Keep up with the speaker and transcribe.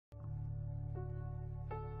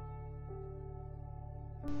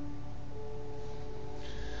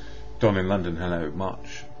Don in London, hello.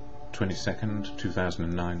 March 22nd,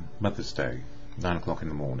 2009, Mother's Day, 9 o'clock in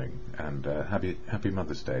the morning, and happy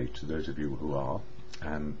Mother's Day to those of you who are,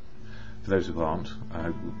 and for those who aren't, I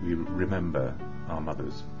hope we remember our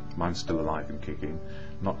mothers. Mine's still alive and kicking,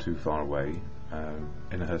 not too far away,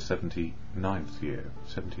 in her 79th year,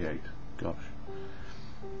 78, gosh.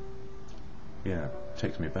 Yeah,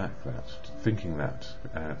 takes me back, thinking that.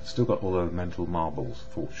 Still got all her mental marbles,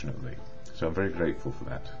 fortunately. So I'm very grateful for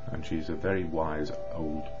that, and she's a very wise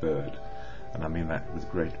old bird, and I mean that with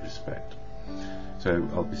great respect. So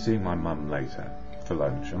I'll be seeing my mum later for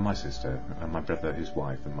lunch, and my sister, and my brother, his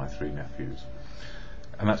wife, and my 3 nephews.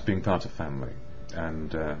 And that's being part of family. And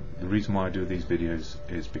the reason why I do these videos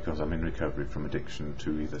is because I'm in recovery from addiction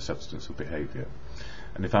to either substance or behaviour.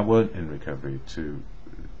 And if I weren't in recovery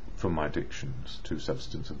from my addictions to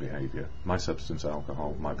substance or behaviour, my substance,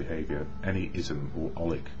 alcohol, my behaviour, any ism or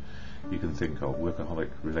olic you can think of, workaholic,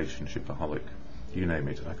 relationshipaholic, you name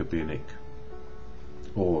it, I could be an ick.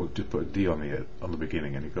 Or just put a D on the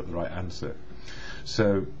beginning and you've got the right answer.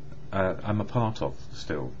 So I'm a part of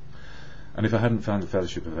still. And if I hadn't found the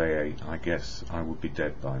fellowship of AA, I guess I would be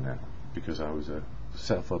dead by now, because I was a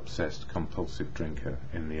self-obsessed compulsive drinker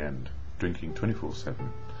in the end, drinking 24/7,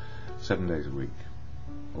 7 days a week,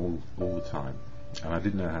 all the time, and I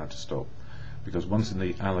didn't know how to stop. Because once in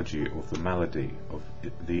the allergy of the malady of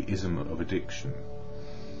the ism of addiction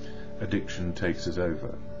takes us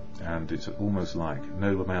over, and it's almost like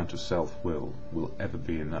no amount of self-will will ever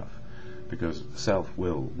be enough, because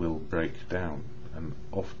self-will will break down, and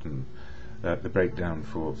often the breakdown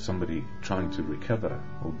for somebody trying to recover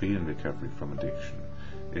or be in recovery from addiction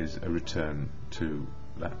is a return to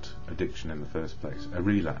that addiction in the first place, a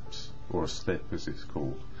relapse, or a slip as it's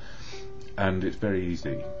called. And it's very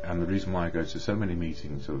easy, and the reason why I go to so many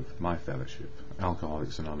meetings of my fellowship,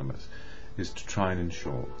 Alcoholics Anonymous, is to try and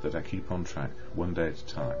ensure that I keep on track one day at a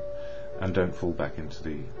time and don't fall back into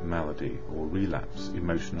the malady or relapse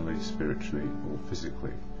emotionally, spiritually or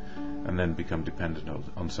physically, and then become dependent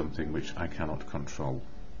on something which I cannot control.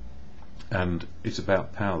 And it's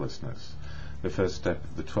about powerlessness. The first step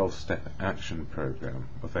of the 12-step action program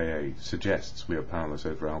of AA suggests we are powerless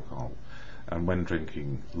over alcohol, and when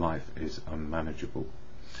drinking, life is unmanageable.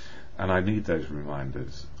 And I need those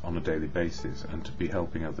reminders on a daily basis, and to be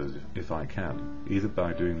helping others if I can, either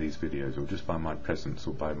by doing these videos or just by my presence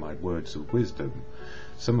or by my words of wisdom,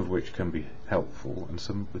 some of which can be helpful and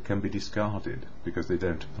some can be discarded because they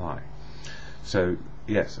don't apply. So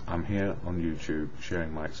yes, I'm here on YouTube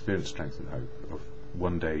sharing my experience, strength and hope of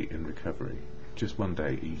one day in recovery, just one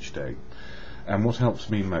day each day. And what helps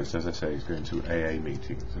me most, as I say, is going to AA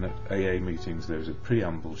meetings. And at AA meetings there is a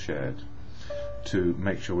preamble shared to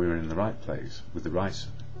make sure we're in the right place with the right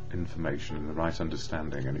information and the right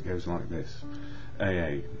understanding, and it goes like this.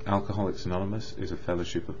 AA, Alcoholics Anonymous, is a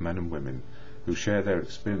fellowship of men and women who share their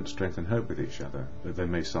experience, strength and hope with each other, that they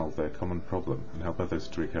may solve their common problem and help others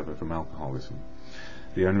to recover from alcoholism.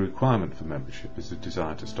 The only requirement for membership is a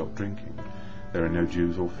desire to stop drinking. There are no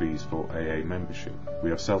dues or fees for AA membership.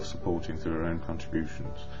 We are self-supporting through our own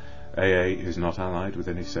contributions. AA is not allied with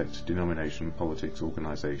any sect, denomination, politics,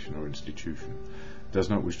 organisation or institution, does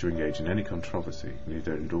not wish to engage in any controversy,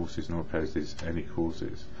 neither endorses nor opposes any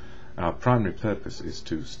causes. Our primary purpose is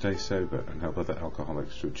to stay sober and help other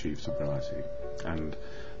alcoholics to achieve sobriety. And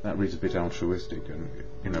that reads a bit altruistic,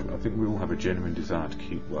 and I think we all have a genuine desire to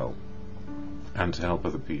keep well and to help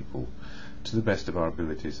other people to the best of our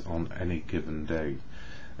abilities on any given day.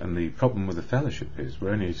 And the problem with the fellowship is we're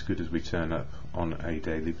only as good as we turn up on a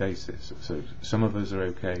daily basis. So some of us are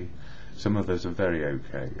okay, some of us are very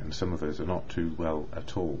okay, and some of us are not too well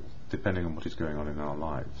at all, depending on what is going on in our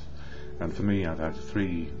lives. And for me, I've had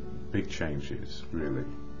 3 big changes, really,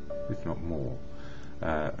 if not more.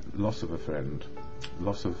 Loss of a friend,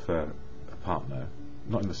 loss of a partner,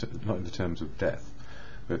 not in the terms of death,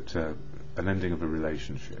 but an ending of a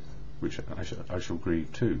relationship, which I shall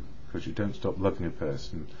grieve too, because you don't stop loving a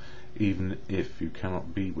person even if you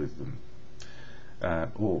cannot be with them.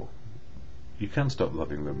 Or you can stop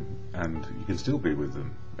loving them and you can still be with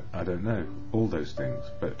them. I don't know, all those things.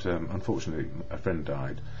 But unfortunately, a friend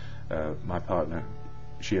died. My partner,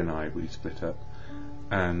 she and I, we split up.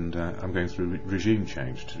 And I'm going through regime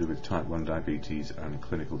change to do with type 1 diabetes and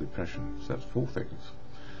clinical depression. So that's 4 things.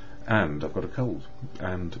 And I've got a cold,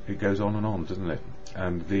 and it goes on, doesn't it?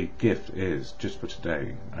 And the gift is, just for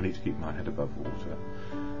today, I need to keep my head above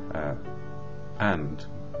water and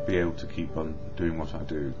be able to keep on doing what I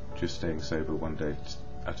do, just staying sober one day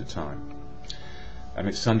at a time. And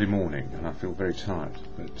it's Sunday morning and I feel very tired,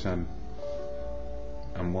 but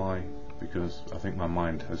and why? because I think my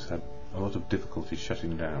mind has had a lot of difficulty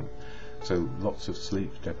shutting down. So lots of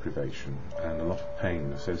sleep deprivation and a lot of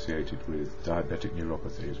pain associated with diabetic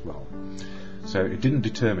neuropathy as well. So it didn't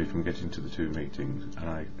deter me from getting to the 2 meetings,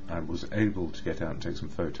 and I was able to get out and take some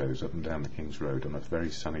photos up and down the King's Road on a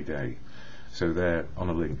very sunny day. So they're on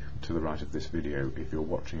a link to the right of this video if you're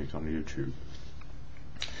watching it on YouTube.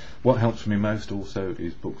 What helps me most also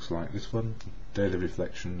is books like this one, Daily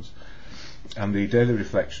Reflections. And the daily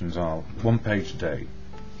reflections are 1 page a day,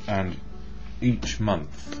 and each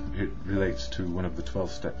month it relates to one of the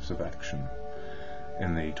 12 steps of action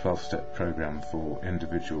in the 12-step program for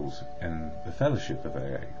individuals in the fellowship of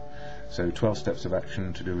AA. So 12 steps of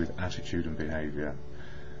action to do with attitude and behaviour,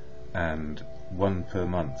 and 1 per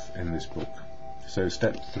month in this book. So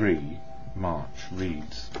step 3, March,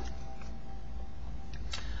 reads: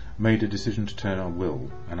 made a decision to turn our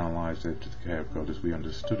will and our lives over to the care of God as we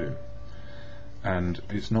understood Him. And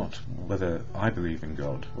it's not whether I believe in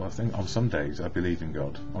God. Well, I think on some days I believe in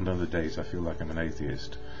God, on other days I feel like I'm an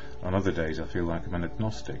atheist, on other days I feel like I'm an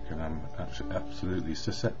agnostic, and I'm absolutely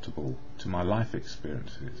susceptible to my life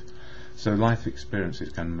experiences. So life experiences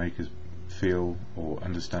can make us feel or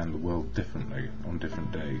understand the world differently on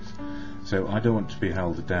different days. So I don't want to be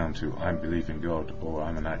held down to I believe in God, or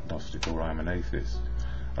I'm an agnostic, or I'm an atheist.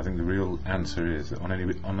 I think the real answer is that on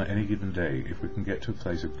any given day, if we can get to a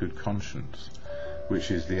place of good conscience, which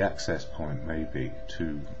is the access point maybe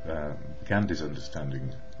to Gandhi's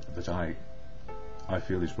understanding that I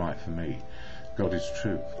feel is right for me. God is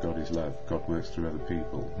truth, God is love, God works through other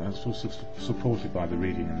people. And that's also supported by the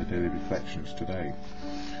reading and the daily reflections today.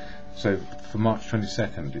 So for March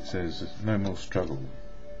 22nd it says, no more struggle.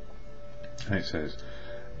 And it says,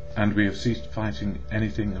 and we have ceased fighting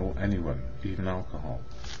anything or anyone, even alcohol.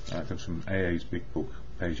 That comes from AA's big book,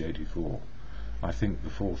 page 84. I think the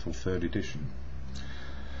 4th or 3rd edition.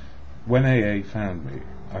 When AA found me,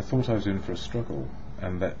 I thought I was in for a struggle,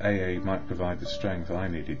 and that AA might provide the strength I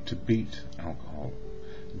needed to beat alcohol.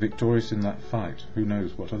 Victorious in that fight, who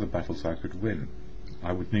knows what other battles I could win.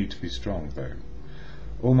 I would need to be strong, though.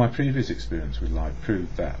 All my previous experience with life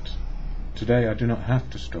proved that. Today I do not have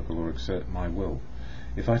to struggle or exert my will.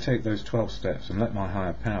 If I take those 12 steps and let my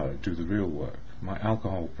higher power do the real work, my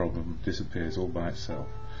alcohol problem disappears all by itself.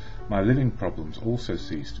 My living problems also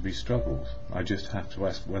cease to be struggles. I just have to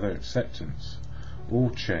ask whether acceptance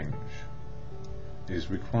or change is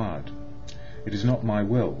required. It is not my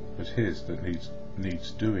will, but His that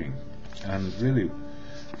needs doing. And really,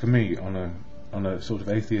 for me, on a sort of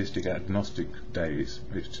atheistic, agnostic day,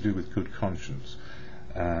 it's to do with good conscience.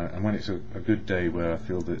 And when it's a good day where I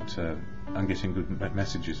feel that I'm getting good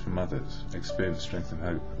messages from others, experience, strength and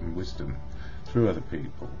hope and wisdom through other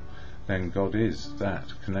people, then God is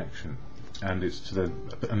that connection, and it's to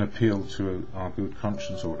an appeal to our good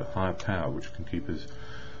conscience or a higher power which can keep us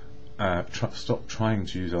stop trying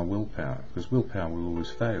to use our willpower, because willpower will always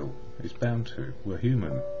fail. It's bound to. We're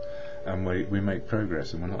human, and we make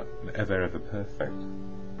progress, and we're not ever perfect.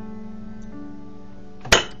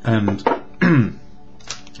 And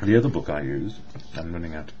the other book I use, I'm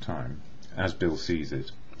running out of time, As Bill Sees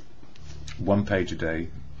It, 1 page a day,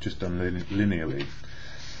 just done linearly.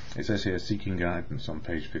 It says here, Seeking Guidance, on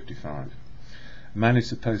page 55. Man is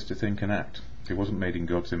supposed to think and act. He wasn't made in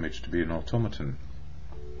God's image to be an automaton.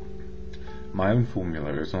 My own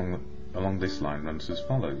formula is along this line runs as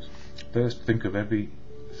follows. First, think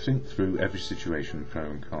through every situation, pro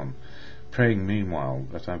and con, praying meanwhile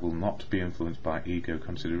that I will not be influenced by ego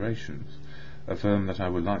considerations. Affirm that I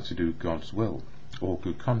would like to do God's will, or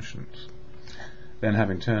good conscience. Then,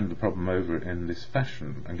 having turned the problem over in this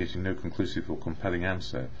fashion, and getting no conclusive or compelling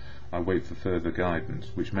answer, I wait for further guidance,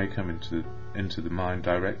 which may come into the mind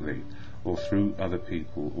directly, or through other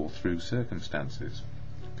people, or through circumstances,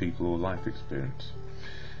 people or life experience.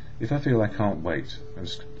 If I feel I can't wait, and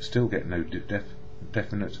still get no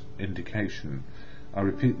definite indication, I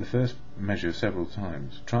repeat the first measure several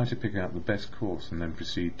times, try to pick out the best course, and then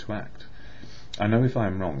proceed to act. I know if I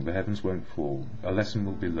am wrong, the heavens won't fall. A lesson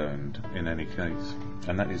will be learned in any case,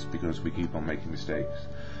 and that is because we keep on making mistakes.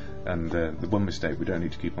 And the one mistake we don't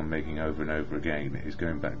need to keep on making over and over again is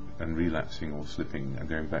going back and relapsing or slipping and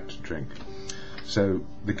going back to drink. So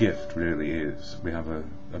the gift really is we have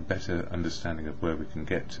a better understanding of where we can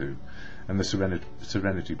get to. And the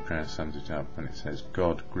Serenity Prayer sums it up when it says,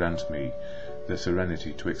 God grant me the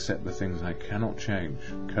serenity to accept the things I cannot change,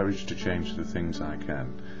 courage to change the things I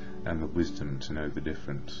can, and the wisdom to know the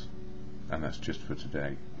difference. And that's just for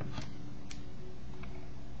today.